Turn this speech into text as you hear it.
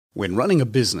When running a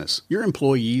business, your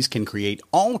employees can create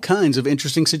all kinds of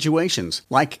interesting situations,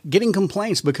 like getting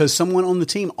complaints because someone on the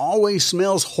team always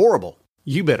smells horrible.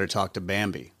 You better talk to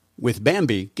Bambi. With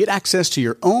Bambi, get access to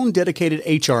your own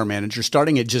dedicated HR manager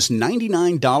starting at just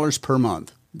 $99 per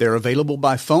month. They're available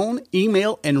by phone,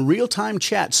 email, and real-time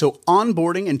chat so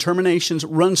onboarding and terminations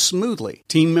run smoothly,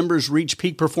 team members reach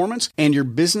peak performance, and your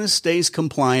business stays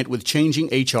compliant with changing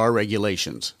HR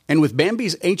regulations. And with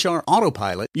Bambi's HR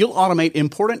Autopilot, you'll automate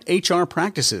important HR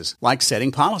practices like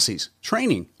setting policies,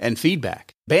 training, and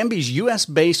feedback. Bambi's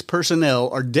U.S.-based personnel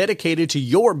are dedicated to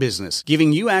your business,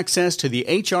 giving you access to the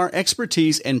HR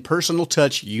expertise and personal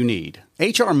touch you need.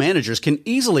 HR managers can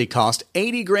easily cost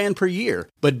 $80,000 per year,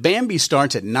 but Bambi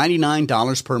starts at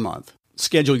 $99 per month.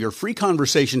 Schedule your free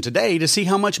conversation today to see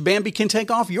how much Bambi can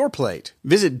take off your plate.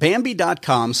 Visit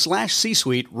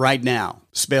Bambi.com/C-Suite right now.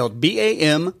 Spelled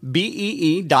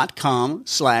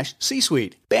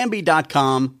BAMBEE.com/C-Suite.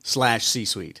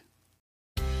 Bambi.com/C-Suite.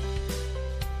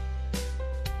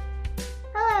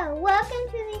 Welcome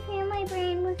to the Family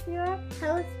Brain with your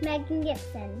host, Megan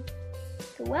Gibson.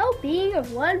 The well-being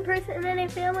of one person in a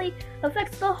family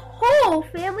affects the whole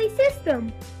family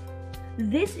system.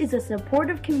 This is a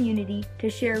supportive community to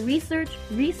share research,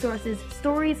 resources,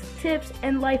 stories, tips,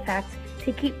 and life hacks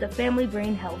to keep the family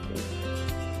brain healthy.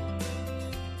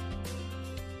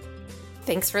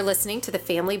 Thanks for listening to the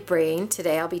Family Brain.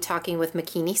 Today I'll be talking with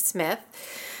Makini Smith.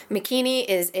 Makini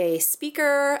is a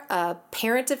speaker, a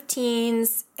parent of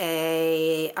teens,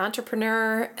 an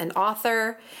entrepreneur, an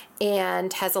author,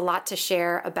 and has a lot to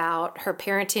share about her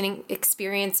parenting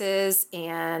experiences,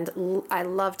 and I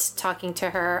loved talking to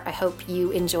her. I hope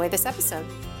you enjoy this episode.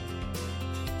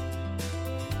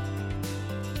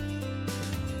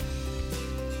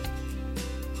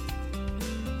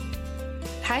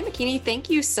 Hi, Makini. Thank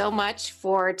you so much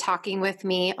for talking with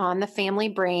me on the Family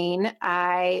Brain.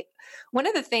 One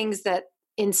of the things that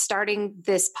in starting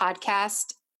this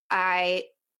podcast, I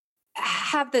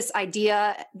have this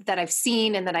idea that I've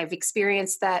seen and that I've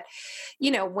experienced that,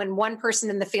 when one person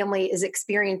in the family is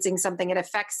experiencing something, it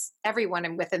affects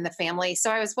everyone within the family.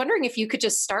 So I was wondering if you could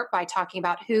just start by talking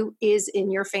about who is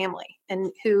in your family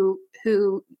and who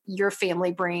your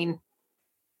family brain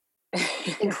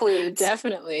includes.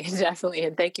 Definitely.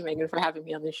 And thank you, Megan, for having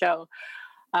me on the show.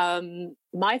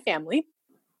 My family.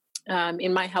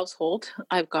 In my household,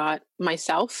 I've got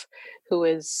myself, who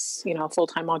is, a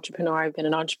full-time entrepreneur. I've been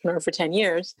an entrepreneur for 10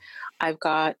 years. I've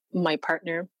got my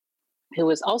partner, who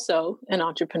is also an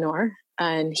entrepreneur,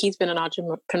 and he's been an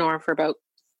entrepreneur for about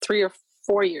 3 or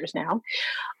 4 years now.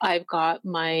 I've got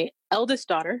my eldest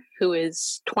daughter, who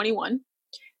is 21,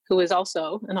 who is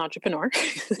also an entrepreneur.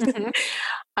 Mm-hmm.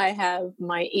 I have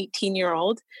my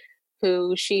 18-year-old,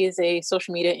 who she is a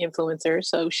social media influencer.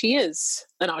 So she is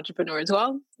an entrepreneur as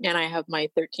well. And I have my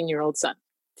 13-year-old son.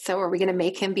 So are we going to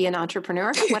make him be an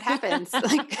entrepreneur? What happens?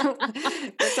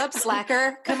 What's up,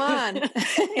 slacker? Come on.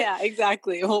 Yeah,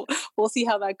 exactly. We'll see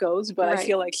how that goes. But right. I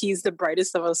feel like he's the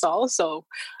brightest of us all. So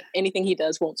anything he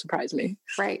does won't surprise me.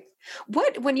 Right.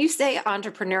 When you say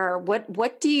entrepreneur,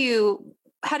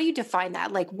 how do you define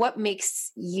that? Like, what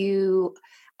makes you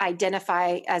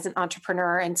identify as an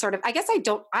entrepreneur? And sort of, I guess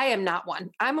I am not one.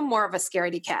 I'm more of a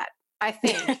scaredy cat, I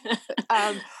think.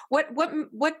 What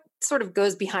sort of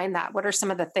goes behind that? What are some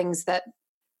of the things that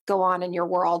go on in your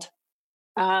world?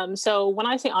 So when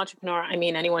I say entrepreneur, I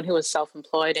mean anyone who is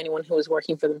self-employed, anyone who is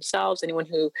working for themselves, anyone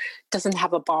who doesn't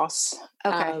have a boss.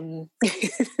 Okay.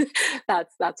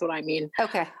 That's what I mean.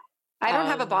 Okay. I don't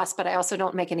have a boss, but I also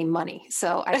don't make any money.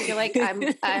 So I feel like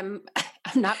I'm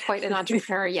not quite an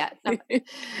entrepreneur yet. No.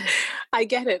 I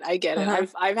get it. Uh-huh.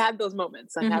 I've had those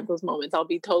moments. I'll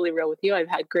be totally real with you. I've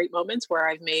had great moments where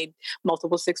I've made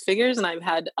multiple six figures, and I've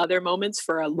had other moments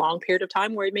for a long period of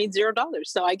time where I made $0.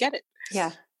 So I get it.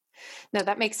 Yeah. No,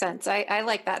 that makes sense. I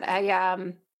like that.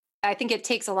 I think it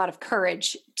takes a lot of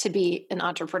courage to be an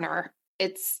entrepreneur.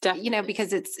 It's,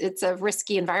 because it's a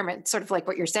risky environment, sort of like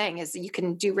what you're saying is you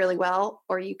can do really well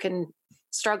or you can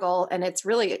struggle, and it's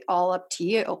really all up to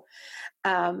you.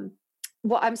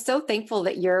 Well, I'm so thankful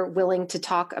that you're willing to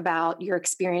talk about your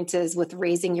experiences with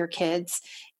raising your kids.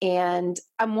 And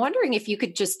I'm wondering if you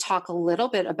could just talk a little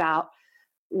bit about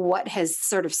what has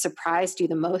sort of surprised you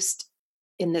the most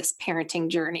in this parenting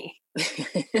journey.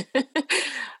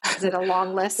 Is it a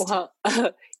long list? Well,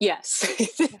 yes.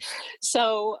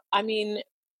 So, I mean,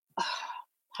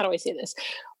 how do I say this?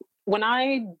 When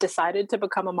I decided to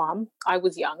become a mom, I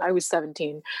was young. I was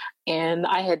 17 and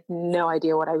I had no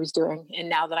idea what I was doing. And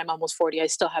now that I'm almost 40, I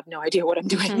still have no idea what I'm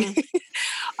doing.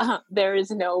 Mm-hmm. There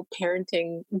is no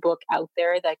parenting book out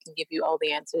there that can give you all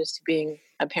the answers to being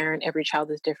a parent. Every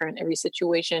child is different. Every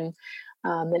situation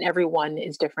and everyone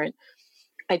is different.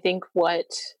 I think what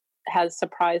has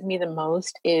surprised me the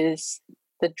most is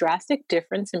the drastic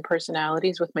difference in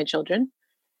personalities with my children,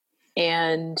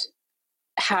 and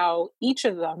how each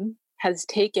of them has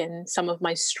taken some of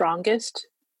my strongest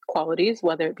qualities,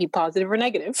 whether it be positive or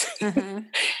negative,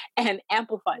 and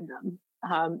amplified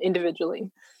them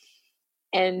individually.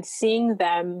 And seeing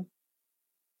them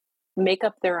make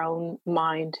up their own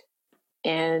mind.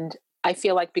 And I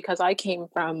feel like because I came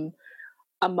from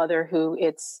a mother who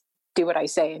it's do what I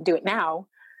say and do it now,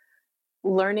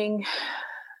 learning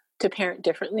to parent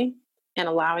differently and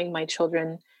allowing my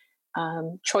children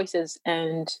choices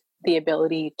and the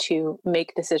ability to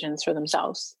make decisions for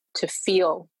themselves, to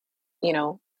feel,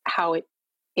 how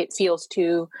it feels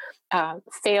to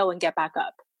fail and get back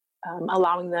up,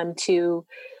 allowing them to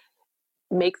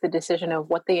make the decision of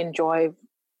what they enjoy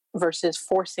versus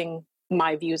forcing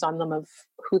my views on them of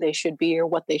who they should be or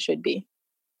what they should be.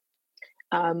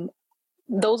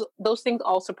 Those things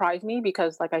all surprise me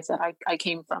because, like I said, I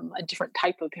came from a different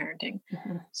type of parenting.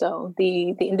 So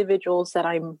the individuals that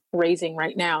I'm raising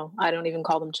right now, I don't even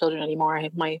call them children anymore. I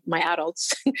have my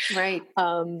adults. Right.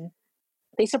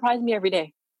 They surprise me every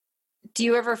day. Do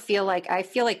you ever feel like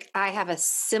I have a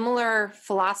similar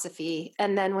philosophy?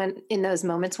 And then when in those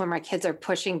moments when my kids are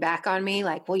pushing back on me,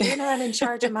 like, well, you're not in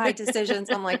charge of my decisions.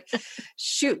 I'm like,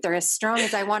 shoot, they're as strong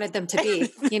as I wanted them to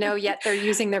be, yet they're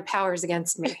using their powers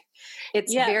against me.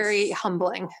 It's very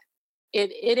humbling.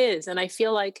 It is. And I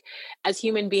feel like as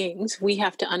human beings, we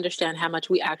have to understand how much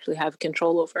we actually have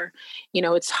control over.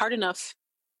 It's hard enough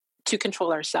to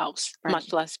control ourselves, right,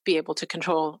 much less be able to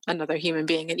control another human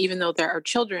being. And even though they're our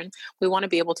children, we want to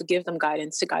be able to give them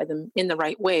guidance to guide them in the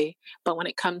right way. But when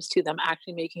it comes to them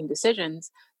actually making decisions,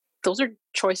 those are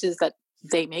choices that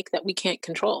they make that we can't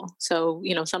control. So,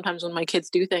 sometimes when my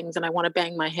kids do things and I want to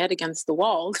bang my head against the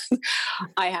wall,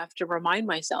 I have to remind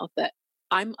myself that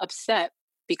I'm upset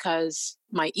because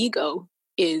my ego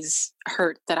is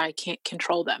hurt that I can't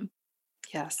control them.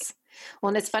 Yes. Well,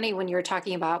 and it's funny when you were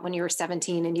talking about when you were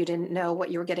 17 and you didn't know what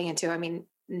you were getting into. I mean,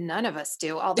 none of us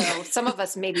do, although some of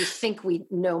us maybe think we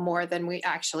know more than we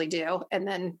actually do. And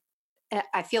then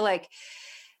I feel like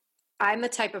I'm the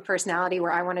type of personality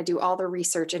where I want to do all the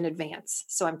research in advance.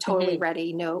 So I'm totally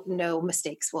ready. No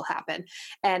mistakes will happen.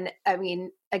 And I mean,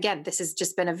 again, this has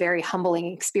just been a very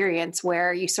humbling experience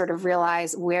where you sort of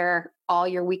realize where all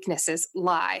your weaknesses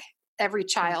lie. Every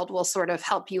child will sort of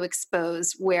help you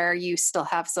expose where you still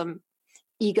have some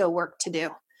ego work to do.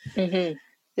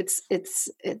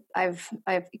 I've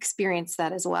experienced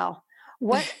that as well.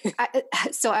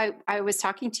 I was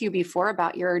talking to you before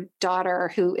about your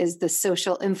daughter who is the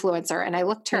social influencer, and I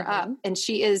looked her up and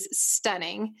she is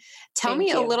stunning. Tell me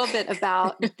a little bit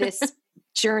about this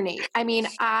journey. I mean,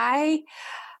 I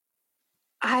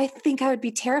think I would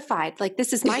be terrified. Like,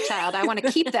 this is my child. I want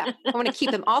to keep them. I want to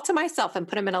keep them all to myself and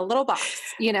put them in a little box,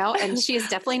 and she is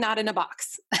definitely not in a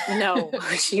box. No,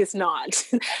 she is not.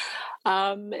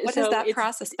 What has that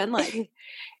process been like?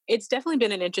 It's definitely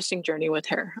been an interesting journey with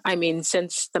her. I mean,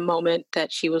 since the moment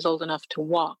that she was old enough to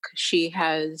walk, she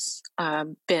has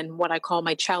been what I call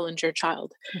my challenger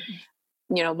child.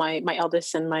 My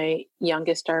eldest and my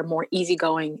youngest are more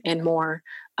easygoing and more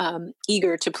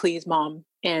eager to please mom.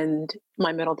 And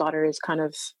my middle daughter is kind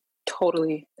of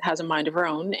totally has a mind of her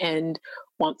own and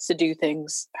wants to do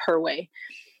things her way.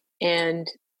 And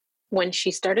when she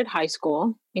started high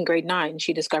school in grade 9,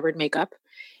 she discovered makeup.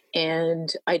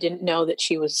 And I didn't know that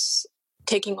she was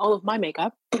taking all of my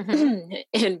makeup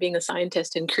and being a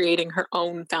scientist and creating her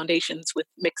own foundations with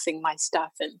mixing my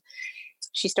stuff. And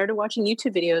she started watching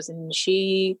YouTube videos and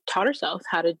she taught herself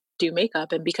how to do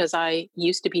makeup. And because I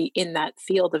used to be in that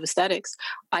field of aesthetics,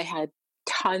 I had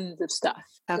tons of stuff,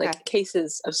 like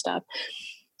cases of stuff.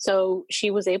 So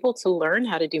she was able to learn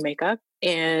how to do makeup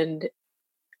and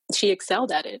she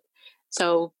excelled at it.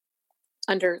 So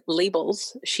under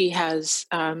labels, she has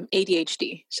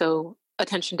ADHD, so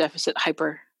attention deficit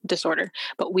hyper disorder,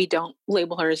 but we don't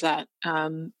label her as that.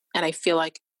 And I feel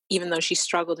like even though she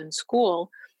struggled in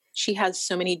school, she has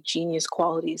so many genius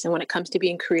qualities. And when it comes to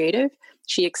being creative,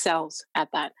 she excels at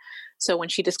that. So when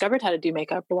she discovered how to do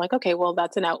makeup, we're like, okay, well,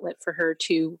 that's an outlet for her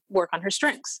to work on her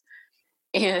strengths.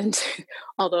 And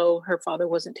although her father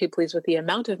wasn't too pleased with the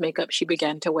amount of makeup she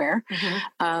began to wear,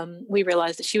 we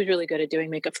realized that she was really good at doing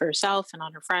makeup for herself and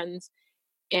on her friends.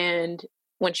 And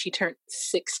when she turned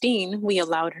 16, we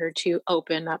allowed her to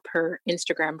open up her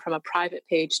Instagram from a private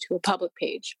page to a public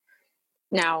page.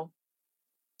 Now,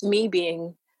 me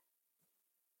being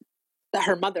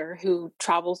her mother who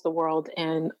travels the world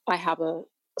and I have a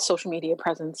social media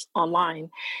presence online,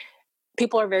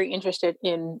 people are very interested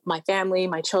in my family,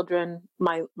 my children,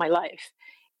 my life.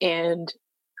 And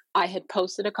I had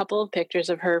posted a couple of pictures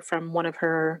of her from one of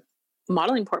her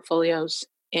modeling portfolios,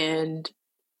 and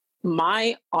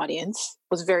my audience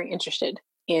was very interested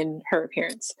in her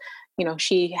appearance. You know,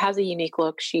 she has a unique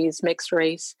look. She's mixed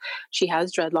race. She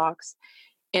has dreadlocks.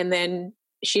 And then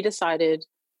she decided,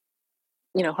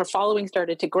 you know, her following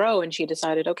started to grow, and she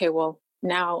decided, okay, well,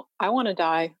 now I want to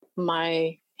dye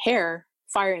my hair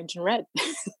fire engine red.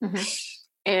 Mm-hmm.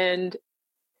 And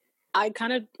I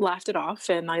kind of laughed it off,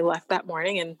 and I left that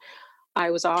morning, and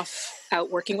I was off out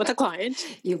working with a client.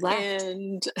 You left.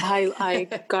 And I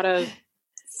got a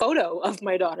photo of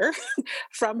my daughter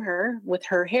from her with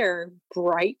her hair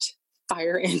bright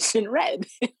fire engine red.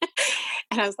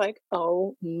 And I was like,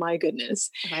 oh my goodness.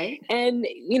 Right. And,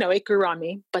 you know, it grew on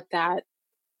me, but that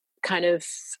kind of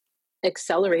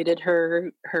accelerated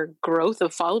her growth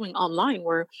of following online,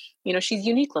 where, you know, she's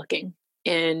unique looking,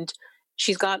 and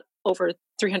she's got over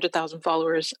 300,000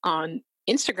 followers on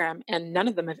Instagram, and none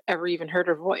of them have ever even heard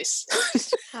her voice.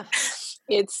 Huh.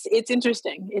 It's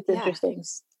interesting. It's interesting.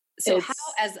 So how,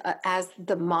 as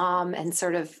the mom, and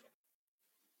sort of,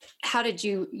 how did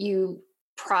you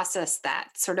process that,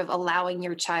 sort of allowing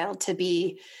your child to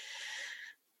be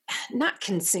not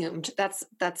consumed?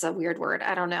 That's a weird word.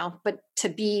 I don't know, but to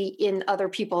be in other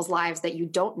people's lives that you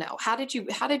don't know. How did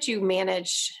you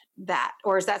manage that?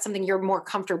 Or is that something you're more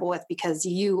comfortable with because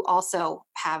you also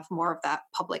have more of that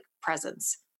public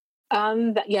presence?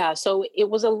 Yeah. So it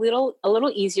was a little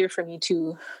easier for me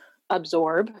to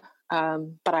absorb,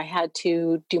 but I had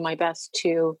to do my best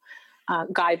to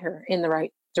guide her in the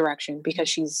right direction because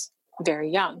she's very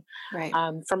young. Right.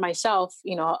 For myself,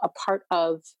 you know, a part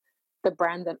of the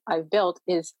brand that I've built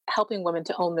is helping women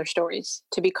to own their stories,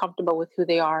 to be comfortable with who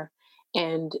they are,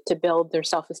 and to build their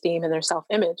self-esteem and their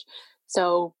self-image.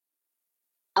 So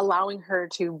allowing her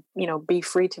to, you know, be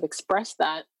free to express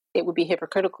that, it would be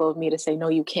hypocritical of me to say, no,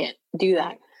 you can't do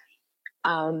that.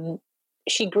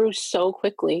 She grew so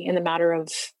quickly in the matter of,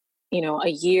 you know, a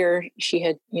year. She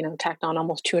had, you know, tacked on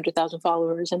almost 200,000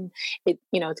 followers, and it,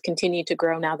 you know, it's continued to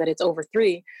grow now that it's over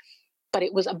 3, but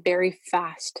it was a very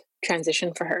fast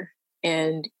transition for her.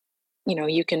 And, you know,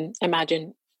 you can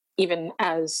imagine, even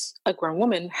as a grown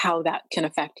woman, how that can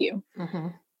affect you. Mm-hmm.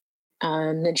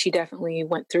 And she definitely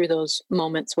went through those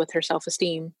moments with her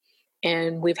self-esteem.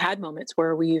 And we've had moments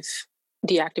where we've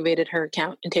deactivated her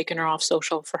account and taken her off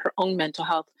social for her own mental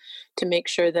health, to make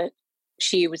sure that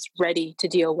she was ready to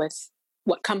deal with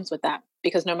what comes with that.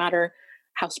 Because no matter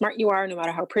how smart you are, no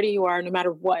matter how pretty you are, no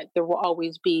matter what, there will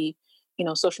always be, you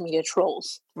know, social media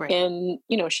trolls. Right. And,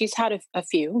 you know, she's had a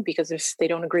few, because if they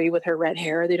don't agree with her red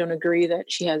hair, they don't agree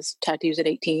that she has tattoos at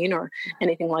 18 or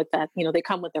anything like that, you know, they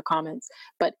come with their comments.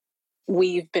 But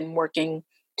we've been working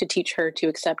to teach her to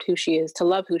accept who she is, to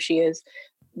love who she is,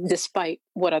 despite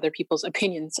what other people's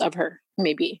opinions of her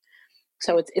may be.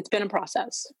 So it's been a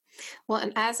process. Well,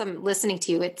 and as I'm listening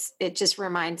to you, it just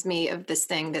reminds me of this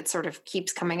thing that sort of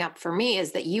keeps coming up for me,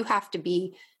 is that you have to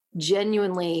be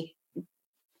genuinely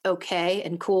okay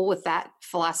and cool with that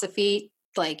philosophy,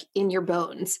 like in your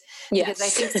bones. Yes. Because I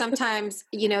think sometimes,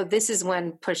 you know, this is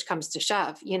when push comes to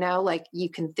shove, you know, like you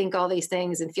can think all these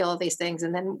things and feel all these things.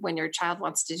 And then when your child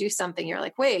wants to do something, you're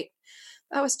like, wait,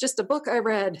 that was just a book I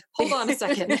read. Hold on a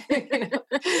second. You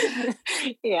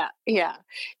know? Yeah.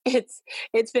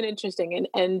 It's been interesting.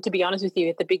 And to be honest with you,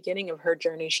 at the beginning of her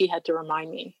journey, she had to remind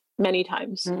me many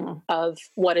times of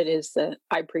what it is that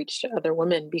I preach to other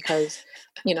women, because,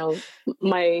 you know,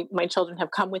 my children have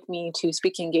come with me to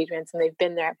speaking engagements, and they've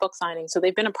been there at book signings. So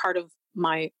they've been a part of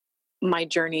my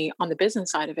journey on the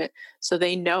business side of it. So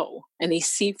they know and they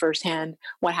see firsthand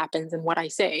what happens and what I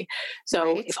say.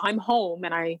 So if I'm home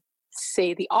and I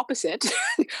say the opposite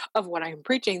of what I'm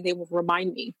preaching, they will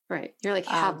remind me. Right. You're like,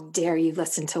 how dare you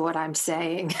listen to what I'm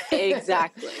saying?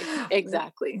 Exactly.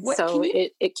 So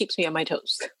it keeps me on my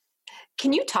toes.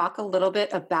 Can you talk a little bit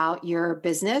about your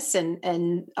business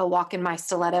and A Walk in My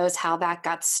Stilettos, how that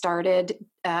got started?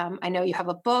 I know you have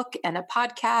a book and a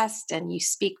podcast, and you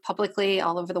speak publicly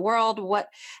all over the world.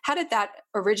 How did that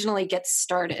originally get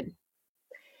started?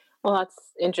 Well, that's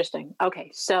interesting. Okay.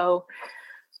 So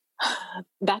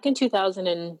back in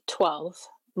 2012,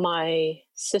 my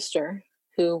sister,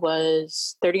 who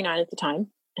was 39 at the time,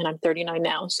 and I'm 39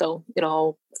 now, so it'll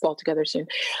all fall together soon,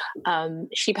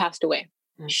 she passed away.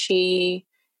 She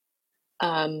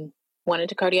went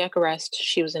into cardiac arrest.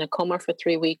 She was in a coma for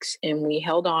 3 weeks, and we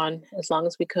held on as long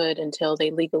as we could until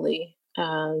they legally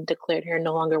declared her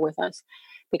no longer with us,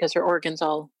 because her organs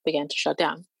all began to shut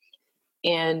down.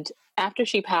 And after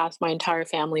she passed, my entire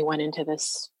family went into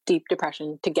this deep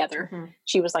depression together.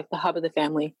 She was like the hub of the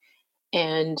family.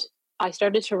 And I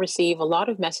started to receive a lot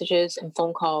of messages and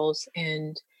phone calls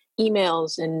and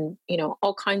emails and,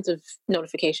 all kinds of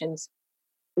notifications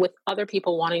with other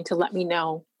people wanting to let me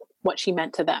know what she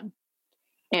meant to them.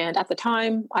 And at the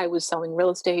time, I was selling real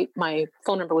estate. My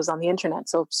phone number was on the internet.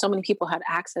 So many people had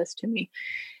access to me.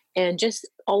 And just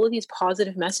all of these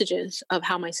positive messages of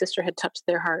how my sister had touched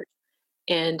their heart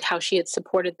and how she had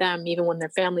supported them even when their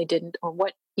family didn't, or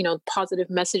what, positive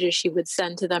messages she would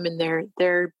send to them in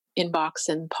their inbox,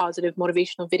 and positive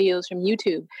motivational videos from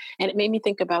YouTube. And it made me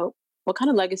think about, what kind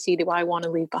of legacy do I want to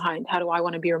leave behind? How do I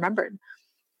want to be remembered?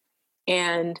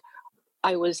 And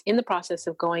I was in the process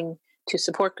of going to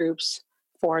support groups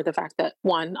for the fact that,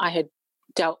 one, I had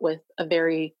dealt with a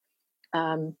very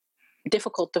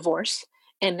difficult divorce.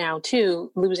 And now,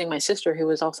 two, losing my sister, who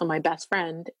was also my best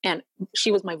friend. And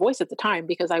she was my voice at the time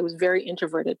because I was very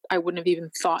introverted. I wouldn't have even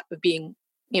thought of being,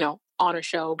 on a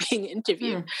show, being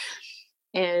interviewed.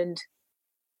 And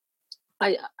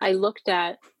I looked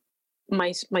at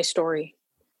my story,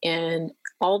 and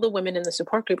all the women in the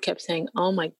support group kept saying,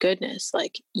 "Oh my goodness,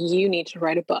 like, you need to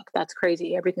write a book. That's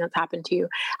crazy. Everything that's happened to you.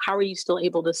 How are you still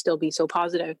able to still be so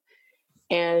positive?"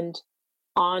 And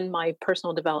on my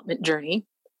personal development journey,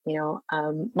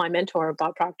 my mentor,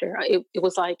 Bob Proctor, it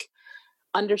was like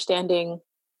understanding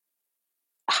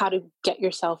how to get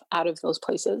yourself out of those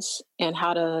places and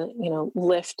how to,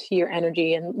 lift your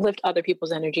energy and lift other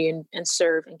people's energy and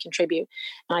serve and contribute.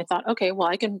 And I thought, okay, well,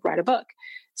 I can write a book.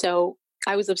 So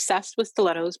I was obsessed with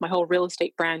stilettos. My whole real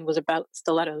estate brand was about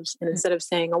stilettos. And instead of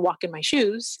saying a walk in my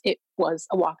shoes, it was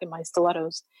a walk in my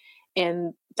stilettos.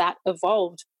 And that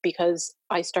evolved because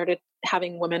I started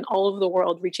having women all over the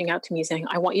world reaching out to me saying,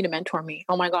 "I want you to mentor me.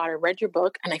 Oh my God, I read your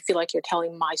book and I feel like you're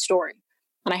telling my story."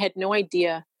 And I had no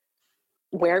idea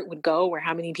where it would go or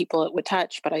how many people it would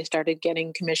touch, but I started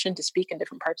getting commissioned to speak in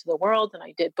different parts of the world. And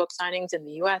I did book signings in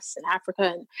the US and Africa.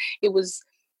 And it was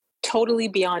totally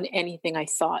beyond anything I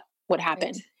thought would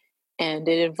happen. Right. And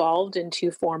it evolved into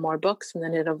 4 more books. And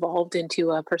then it evolved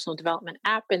into a personal development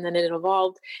app. And then it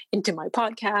evolved into my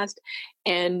podcast.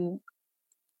 And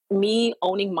me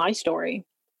owning my story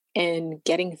and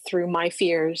getting through my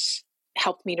fears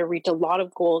helped me to reach a lot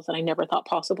of goals that I never thought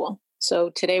possible.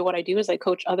 So today what I do is I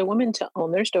coach other women to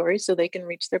own their stories so they can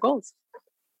reach their goals.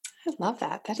 I love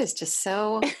that. That is just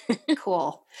so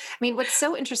cool. I mean, what's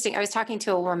so interesting, I was talking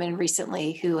to a woman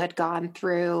recently who had gone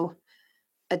through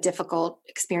a difficult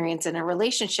experience in a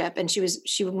relationship. And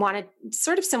she wanted,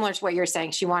 sort of similar to what you're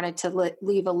saying, she wanted to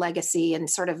leave a legacy and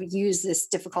sort of use this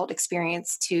difficult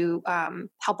experience to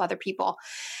help other people.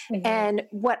 Mm-hmm. And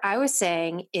what I was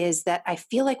saying is that I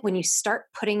feel like when you start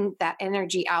putting that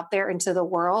energy out there into the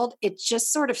world, it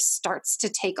just sort of starts to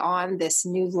take on this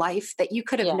new life that you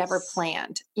could have never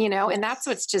planned, and that's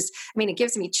what's just, I mean, it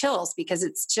gives me chills because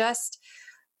it's just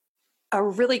a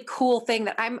really cool thing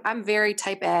that I'm very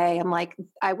type A. I'm like,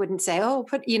 I wouldn't say,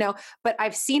 but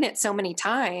I've seen it so many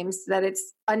times that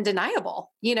it's undeniable.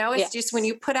 It's just when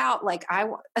you put out, like,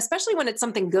 especially when it's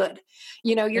something good,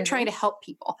 you're trying to help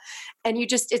people, and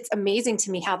it's amazing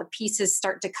to me how the pieces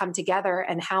start to come together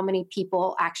and how many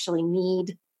people actually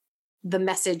need the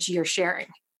message you're sharing,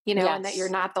 and that you're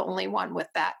not the only one with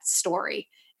that story,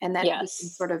 and that we can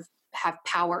sort of have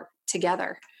power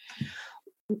together.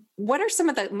 What are some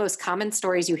of the most common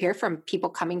stories you hear from people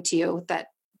coming to you that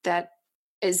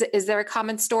is there a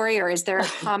common story, or is there a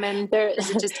common,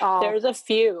 is it just all? There's a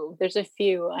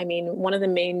few. I mean, one of the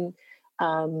main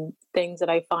things that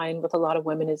I find with a lot of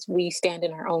women is we stand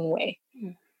in our own way.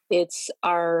 Mm. It's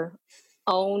our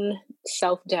own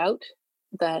self-doubt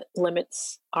that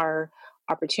limits our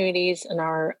opportunities and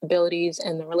our abilities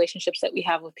and the relationships that we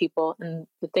have with people and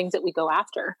the things that we go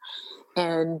after.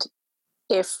 And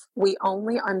if we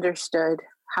only understood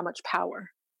how much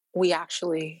power we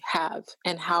actually have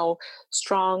and how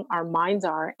strong our minds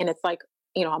are, and it's like,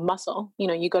 a muscle,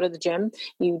 you go to the gym,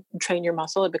 you train your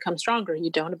muscle, it becomes stronger.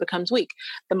 You don't, it becomes weak.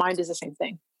 The mind is the same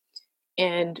thing.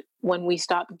 And when we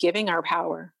stop giving our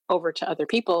power over to other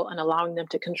people and allowing them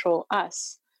to control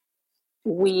us,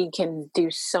 we can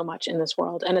do so much in this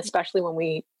world. And especially when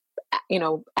we,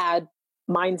 add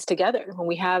minds together, when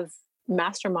we have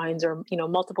masterminds or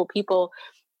multiple people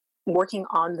working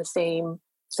on the same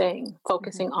thing,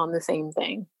 focusing on the same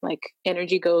thing, like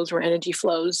energy goes where energy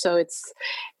flows. So it's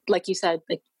like you said,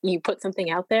 like you put something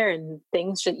out there and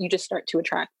you just start to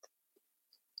attract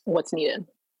what's needed.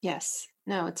 Yes.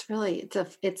 No, it's really,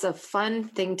 it's a fun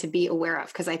thing to be aware of,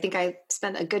 because I think I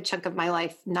spent a good chunk of my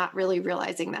life not really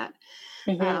realizing that.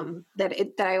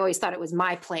 that I always thought it was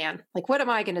my plan. Like, what am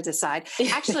I going to decide?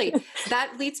 Actually,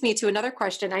 that leads me to another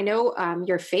question. I know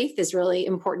your faith is really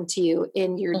important to you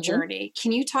in your journey.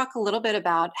 Can you talk a little bit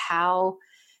about how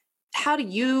do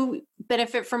you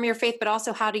benefit from your faith, but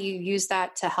also how do you use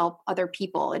that to help other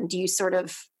people? And do you sort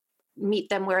of meet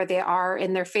them where they are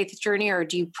in their faith journey, or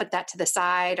do you put that to the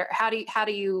side, or how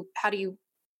do you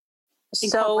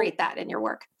incorporate that in your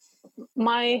work?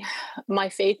 My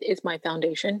faith is my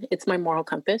foundation. It's my moral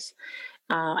compass.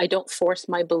 I don't force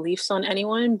my beliefs on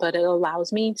anyone, but it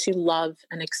allows me to love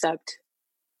and accept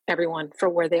everyone for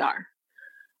where they are.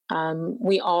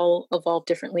 We all evolve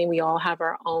differently. We all have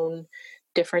our own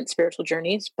different spiritual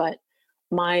journeys, but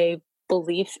my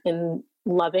belief in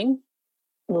loving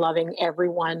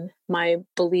everyone, my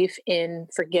belief in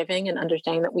forgiving and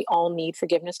understanding that we all need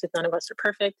forgiveness because none of us are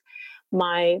perfect,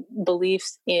 my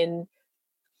beliefs in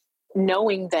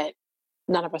knowing that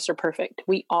none of us are perfect.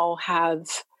 We all have,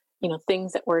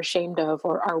 things that we're ashamed of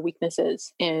or our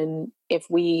weaknesses. And if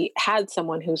we had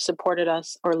someone who supported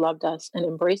us or loved us and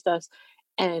embraced us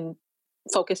and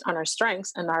focused on our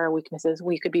strengths and our weaknesses,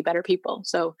 we could be better people.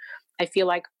 So I feel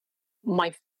like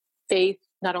my faith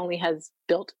not only has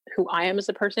built who I am as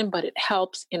a person, but it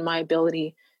helps in my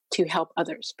ability to help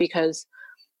others, because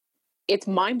it's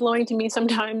mind-blowing to me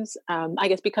sometimes, I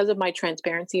guess because of my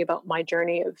transparency about my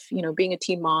journey of, being a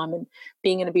teen mom and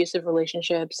being in abusive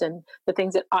relationships and the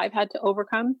things that I've had to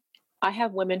overcome. I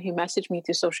have women who message me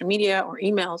through social media or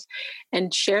emails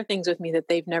and share things with me that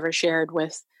they've never shared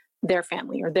with their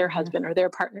family or their husband or their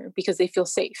partner, because they feel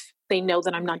safe. They know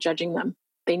that I'm not judging them.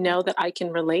 They know that I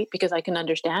can relate because I can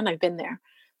understand. I've been there.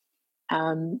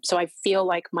 So I feel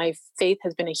like my faith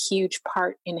has been a huge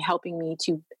part in helping me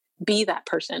to be that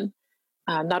person,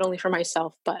 not only for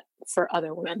myself, but for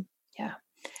other women. Yeah.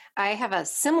 I have a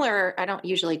similar, I don't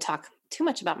usually talk too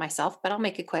much about myself, but I'll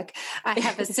make it quick. I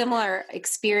have a similar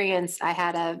experience. I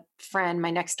had a friend,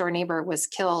 my next door neighbor was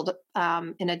killed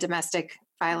in a domestic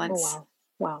violence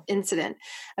incident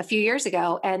a few years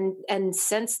ago. And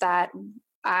since that,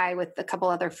 I, with a couple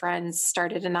other friends,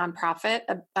 started a nonprofit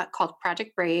called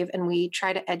Project Brave, and we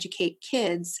try to educate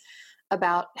kids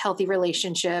about healthy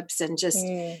relationships and just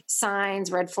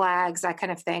signs, red flags, that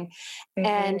kind of thing.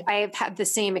 And I have had the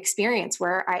same experience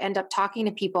where I end up talking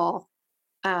to people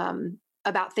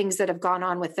about things that have gone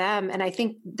on with them. And I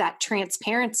think that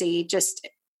transparency just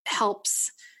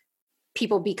helps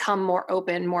people become more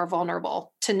open, more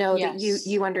vulnerable, to know that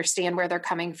you understand where they're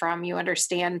coming from. You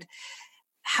understand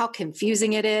how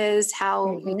confusing it is,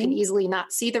 how you can easily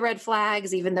not see the red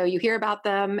flags, even though you hear about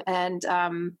them, and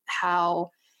how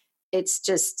it's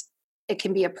just, it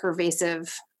can be a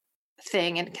pervasive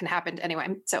thing and it can happen anyway.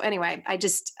 So anyway, I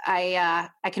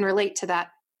can relate to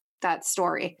that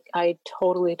story. I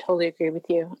totally agree with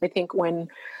you. I think when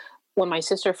my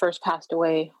sister first passed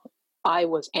away, I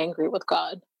was angry with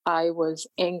God. I was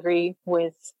angry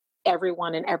with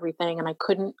everyone and everything, and I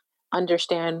couldn't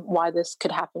understand why this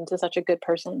could happen to such a good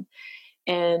person.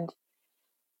 And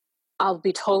I'll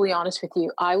be totally honest with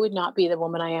you, I would not be the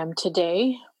woman I am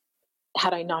today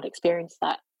had I not experienced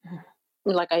that.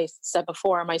 Like I said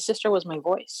before, my sister was my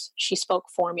voice. She spoke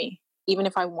for me. Even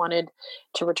if I wanted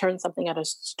to return something at a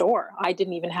store, I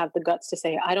didn't even have the guts to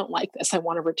say, I don't like this, I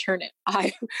want to return it.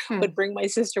 I would bring my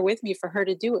sister with me for her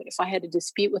to do it. If I had a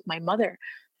dispute with my mother,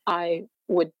 I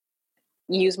would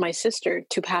use my sister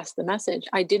to pass the message.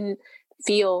 I didn't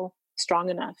feel strong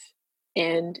enough.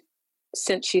 And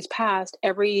since she's passed,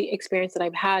 every experience that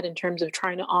I've had in terms of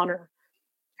trying to honor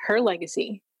her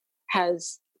legacy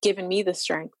has given me the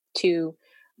strength to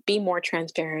be more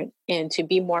transparent and to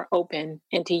be more open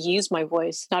and to use my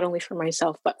voice, not only for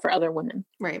myself, but for other women.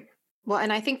 Right. Well,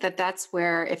 and I think that that's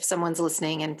where, if someone's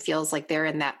listening and feels like they're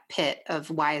in that pit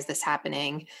of, why is this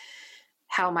happening?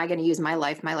 How am I going to use my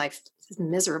life? My life is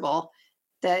miserable.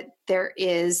 That there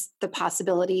is the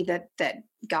possibility that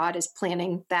God is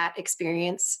planning that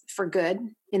experience for good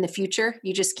in the future.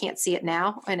 You just can't see it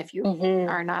now. And if you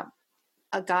are not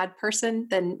a God person,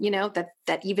 then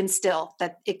that even still,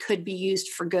 that it could be used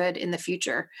for good in the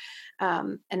future.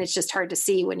 And it's just hard to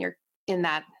see when you're in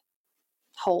that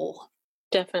hole.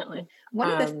 Definitely.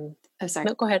 Sorry.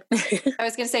 No, go ahead. I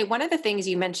was going to say, one of the things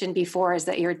you mentioned before is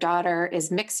that your daughter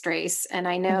is mixed race. And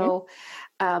I know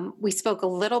we spoke a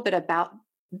little bit about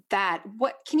that.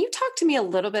 Can you talk to me a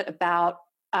little bit about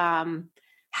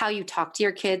how you talk to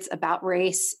your kids about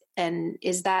race? And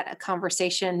is that a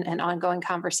conversation, an ongoing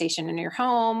conversation in your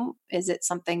home? Is it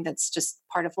something that's just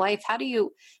part of life? How do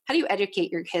you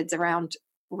educate your kids around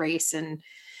race? And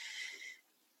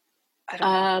I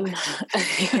don't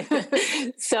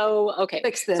know. So, okay.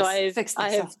 Fix this. So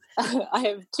I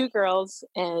have 2 girls,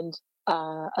 and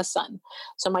a son.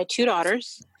 So my two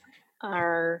daughters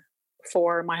are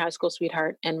for my high school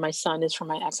sweetheart, and my son is for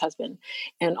my ex-husband.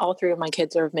 And all three of my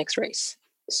kids are of mixed race.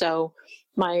 So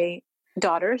my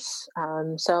daughters,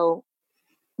 so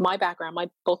my background,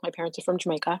 both my parents are from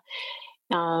Jamaica,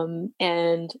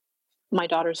 and my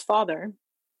daughter's father,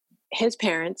 his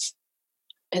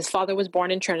father was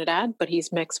born in Trinidad, but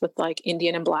he's mixed with like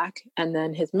Indian and Black. And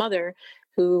then his mother,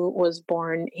 who was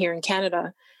born here in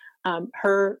Canada,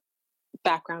 her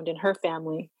background in her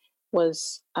family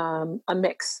was a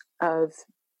mix of,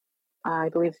 I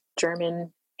believe,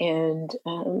 German and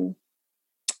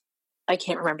I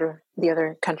can't remember the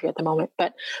other country at the moment,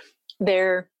 but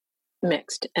they're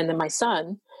mixed. And then my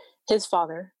son, his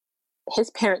father, his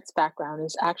parents' background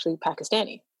is actually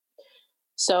Pakistani.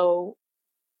 So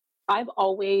I've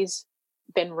always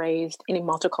been raised in a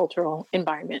multicultural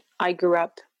environment. I grew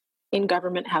up in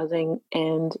government housing,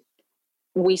 and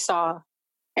we saw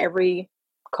every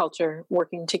culture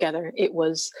working together. It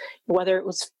was, whether it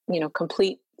was,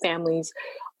 complete families,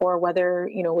 or whether,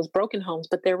 it was broken homes,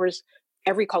 but there was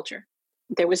every culture.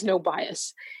 There was no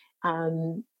bias.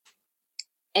 And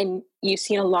you've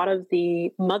seen a lot of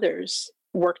the mothers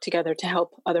work together to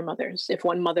help other mothers. If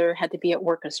one mother had to be at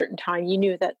work a certain time, you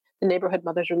knew that the neighborhood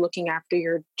mothers were looking after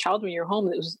your child when you're home.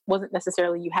 It wasn't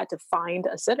necessarily you had to find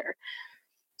a sitter.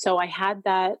 So I had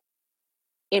that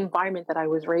environment that I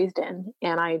was raised in,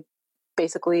 and I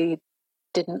basically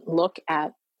didn't look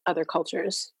at other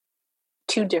cultures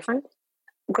too different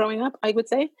growing up, I would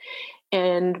say.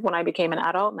 And when I became an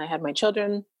adult and I had my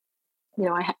children,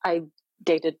 I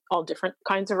dated all different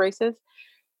kinds of races.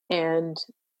 And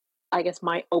I guess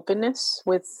my openness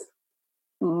with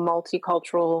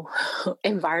multicultural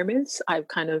environments, I've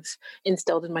kind of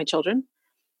instilled in my children.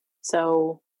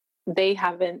 So they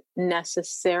haven't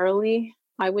necessarily,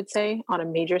 I would say, on a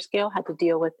major scale, had to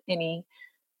deal with any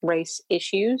race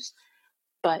issues.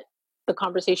 But the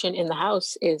conversation in the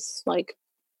house is like,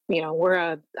 we're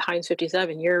a Heinz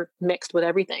 57, you're mixed with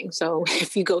everything. So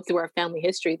if you go through our family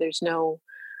history,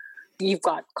 you've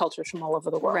got cultures from all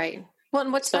over the world. Right. Well,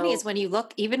 and what's funny is when you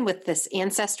look, even with this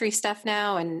ancestry stuff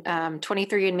now and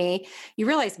 23andMe, you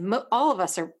realize all of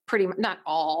us are not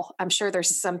all, I'm sure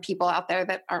there's some people out there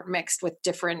that aren't mixed with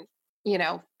different,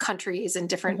 countries and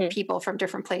different people from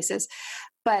different places,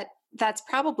 but that's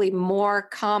probably more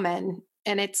common.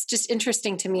 And it's just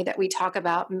interesting to me that we talk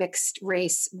about mixed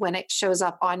race when it shows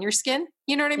up on your skin.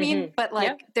 You know what I mean? But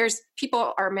there's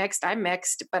people are mixed, I'm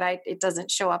mixed, but it doesn't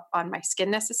show up on my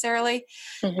skin necessarily.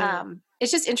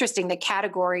 It's just interesting the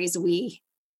categories we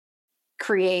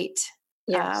create.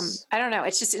 Yes. I don't know.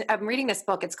 It's just, I'm reading this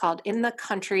book. It's called In the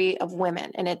Country of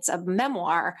Women, and it's a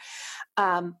memoir.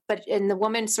 And the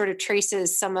woman sort of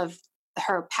traces some of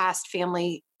her past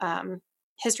family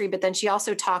history, but then she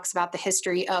also talks about the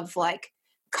history of like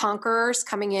conquerors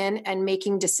coming in and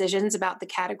making decisions about the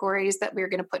categories that we're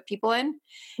going to put people in.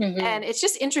 And it's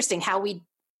just interesting how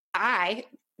I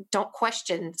don't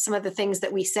question some of the things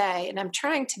that we say. And I'm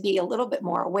trying to be a little bit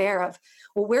more aware of,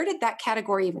 well, where did that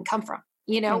category even come from?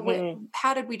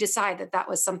 How did we decide that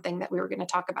was something that we were going to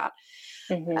talk about?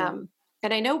 And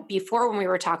I know before when we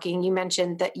were talking, you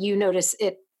mentioned that you notice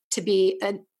it to be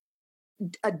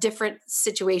a different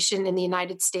situation in the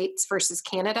United States versus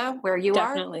Canada, where you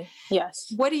are. Definitely.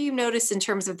 Yes. What do you notice in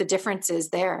terms of the differences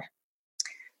there?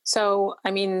 So,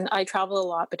 I travel a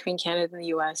lot between Canada and the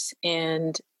US,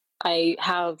 and I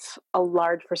have a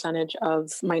large percentage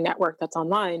of my network that's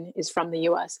online is from the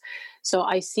US. So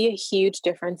I see a huge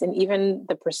difference in even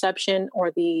the perception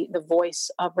or the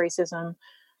voice of racism,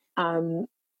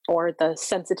 or the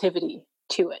sensitivity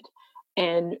to it.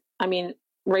 And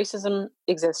racism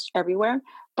exists everywhere,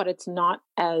 but it's not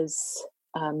as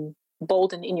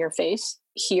bold and in your face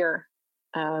here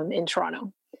in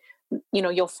Toronto.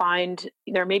 You'll find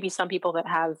there may be some people that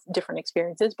have different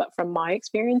experiences, but from my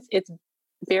experience, it's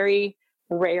very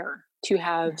rare to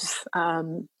have, a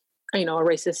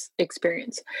racist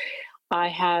experience.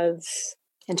 And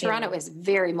Toronto is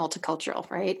very multicultural,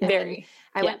 right? Very.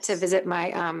 I went to visit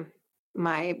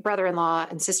my brother-in-law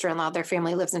and sister-in-law. Their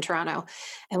family lives in Toronto,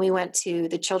 and we went to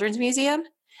the Children's Museum.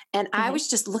 And I was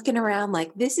just looking around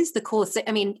like, this is the coolest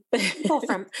thing. People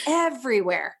from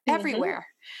everywhere.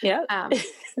 Yeah.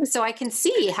 So I can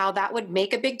see how that would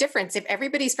make a big difference. If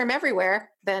everybody's from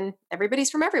everywhere, then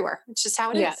everybody's from everywhere. It's just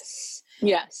how it is.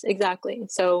 Yes, exactly.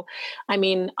 So, I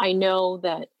know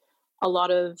that a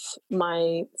lot of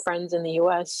my friends in the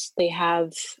US, they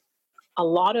have a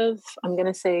lot of, I'm going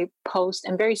to say, post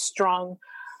and very strong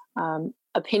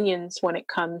opinions when it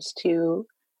comes to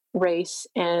race.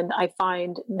 And I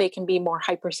find they can be more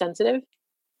hypersensitive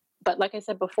but like I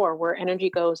said before, where energy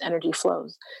goes, energy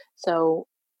flows. So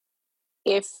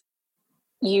if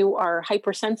you are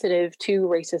hypersensitive to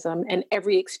racism, and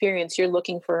every experience you're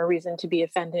looking for a reason to be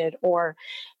offended, or,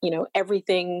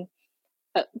 everything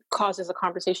causes a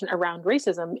conversation around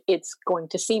racism, it's going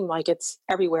to seem like it's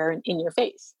everywhere and in your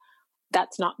face.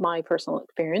 That's not my personal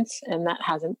experience. And that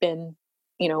hasn't been,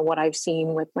 what I've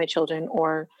seen with my children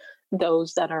or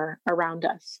those that are around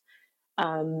us.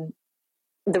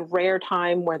 The rare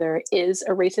time where there is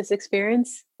a racist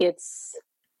experience,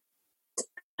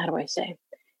 how do I say?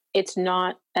 It's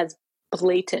not as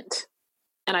blatant.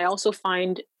 And I also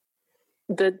find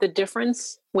the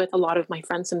difference with a lot of my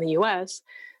friends in the US,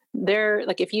 they're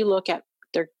like, if you look at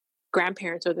their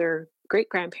grandparents or their great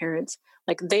grandparents,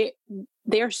 like they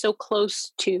are so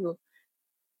close to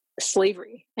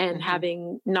slavery and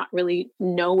having not really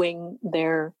knowing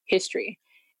their history.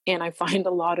 And I find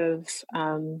a lot of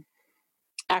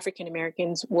African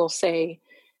Americans will say,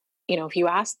 if you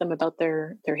ask them about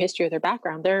their history or their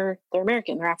background, they're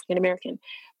American, they're African American.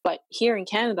 But here in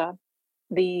Canada,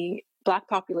 the Black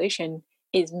population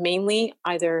is mainly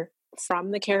either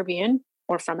from the Caribbean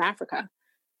or from Africa.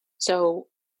 So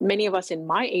many of us in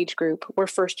my age group were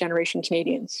first generation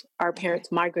Canadians. Our parents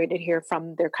migrated here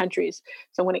from their countries.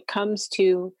 So when it comes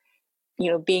to,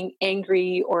 being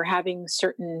angry or having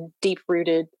certain deep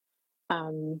rooted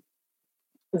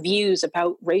views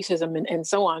about racism and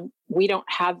so on, we don't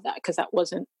have that because that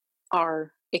wasn't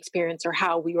our experience or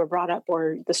how we were brought up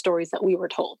or the stories that we were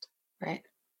told. Right.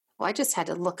 Well, I just had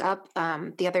to look up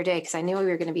the other day because I knew we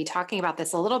were going to be talking about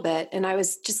this a little bit. And I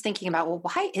was just thinking about, well,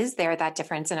 why is there that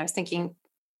difference? And I was thinking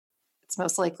it's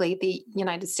most likely the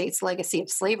United States legacy of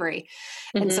slavery.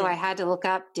 Mm-hmm. And so I had to look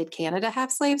up, did Canada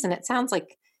have slaves? And it sounds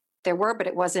like there were, but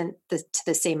it wasn't to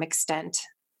the same extent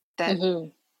that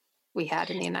we had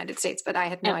in the United States. But I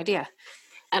had no idea.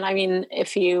 And I mean,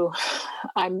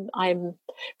 I'm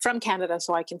from Canada,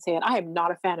 so I can say it. I am not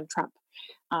a fan of Trump.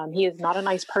 He is not a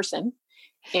nice person.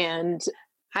 And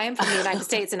I am from the United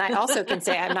States, and I also can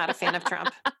say I'm not a fan of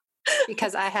Trump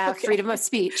because I have freedom of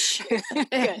speech.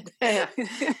 Good.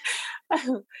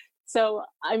 So,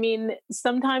 I mean,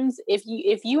 sometimes if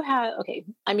you have,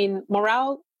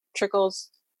 morale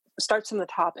starts from the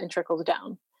top and trickles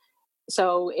down.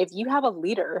 So if you have a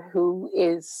leader who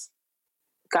is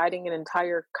guiding an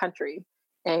entire country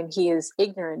and he is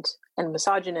ignorant and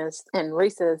misogynist and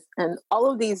racist and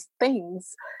all of these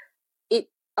things, it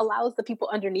allows the people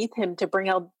underneath him to bring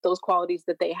out those qualities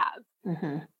that they have.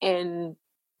 Mm-hmm. And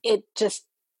it just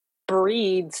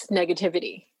breeds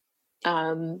negativity.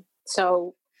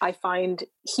 So I find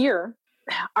here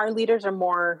our leaders are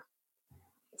more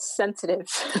sensitive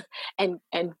and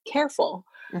careful,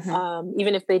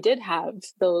 even if they did have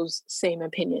those same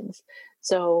opinions.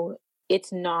 So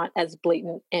it's not as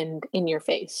blatant and in your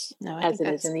face as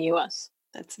it is in the US.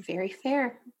 That's very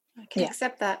fair. I can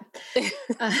accept that.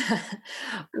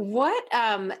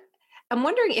 I'm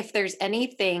wondering if there's any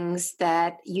things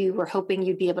that you were hoping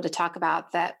you'd be able to talk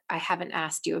about that I haven't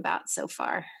asked you about so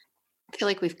far. I feel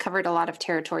like we've covered a lot of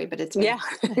territory, but it's been...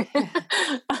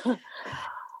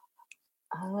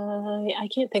 I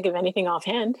can't think of anything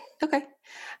offhand. Okay.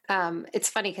 It's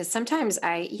funny because sometimes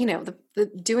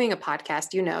doing a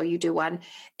podcast, you do one,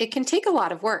 it can take a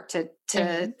lot of work to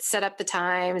set up the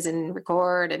times and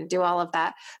record and do all of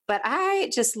that. But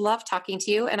I just love talking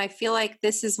to you. And I feel like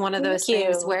this is one of those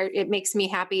things where it makes me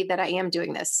happy that I am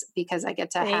doing this because I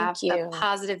get to have the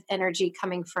positive energy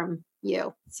coming from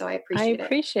you. So I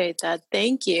appreciate that.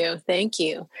 Thank you. Thank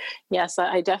you. Yes,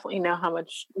 I definitely know how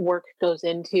much work goes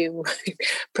into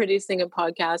producing a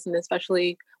podcast, and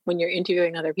especially when you're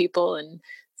interviewing other people and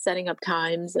setting up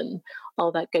times and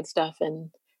all that good stuff.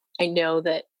 And I know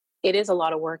that it is a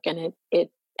lot of work, and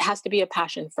it has to be a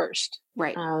passion first,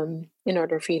 right? In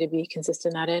order for you to be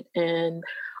consistent at it. And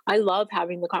I love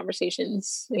having the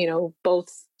conversations,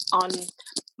 both on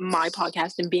my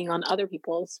podcast and being on other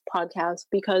people's podcasts,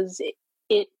 because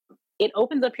it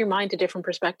opens up your mind to different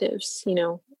perspectives.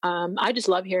 I just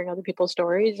love hearing other people's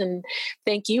stories, and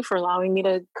thank you for allowing me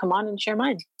to come on and share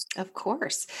mine. Of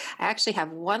course. I actually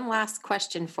have one last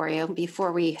question for you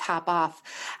before we hop off.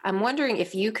 I'm wondering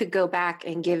if you could go back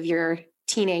and give your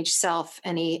teenage self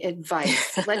any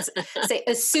advice. Let's say,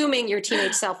 assuming your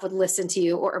teenage self would listen to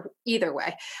you, or either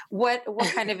way, what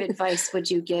kind of advice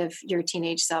would you give your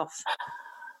teenage self?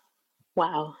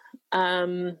 Wow.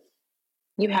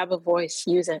 You have a voice,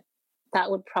 use it. That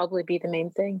would probably be the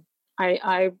main thing.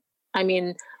 I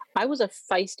mean, I was a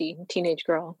feisty teenage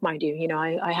girl, mind you.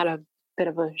 I had a bit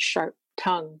of a sharp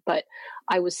tongue, but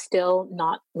I was still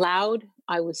not loud.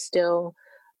 I was still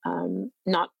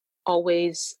not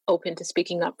always open to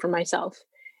speaking up for myself.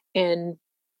 And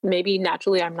maybe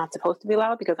naturally I'm not supposed to be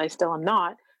loud because I still am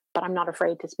not, but I'm not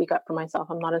afraid to speak up for myself.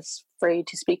 I'm not afraid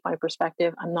to speak my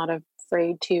perspective. I'm not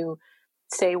afraid to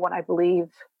say what I believe.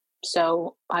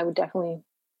 So I would definitely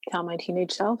tell my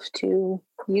teenage self to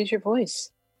use your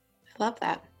voice. I love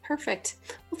that. Perfect.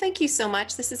 Well, thank you so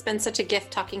much. This has been such a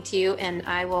gift talking to you, and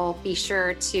I will be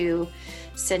sure to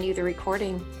send you the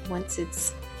recording once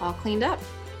it's all cleaned up.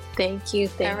 Thank you.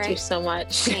 Thank you so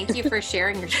much. Thank you for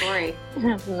sharing your story.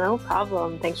 No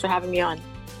problem. Thanks for having me on.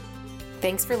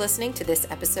 Thanks for listening to this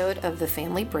episode of The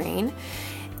Family Brain.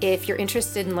 If you're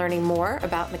interested in learning more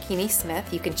about Makini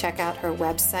Smith, you can check out her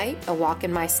website,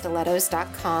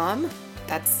 awalkinmystilettos.com.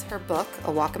 That's her book,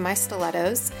 A Walk in My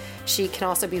Stilettos. She can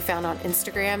also be found on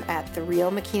Instagram at The Real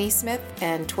Makini Smith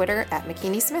and Twitter at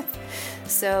Makini Smith.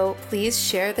 So please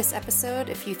share this episode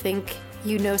if you think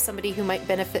you know somebody who might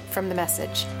benefit from the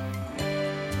message.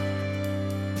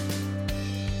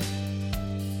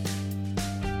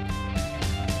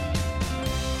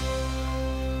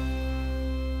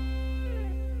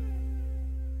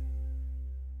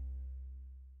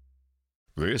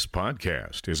 This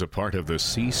podcast is a part of the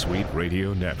C-Suite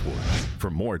Radio Network.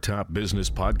 For more top business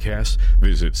podcasts,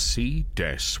 visit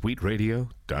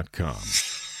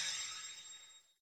c-suiteradio.com.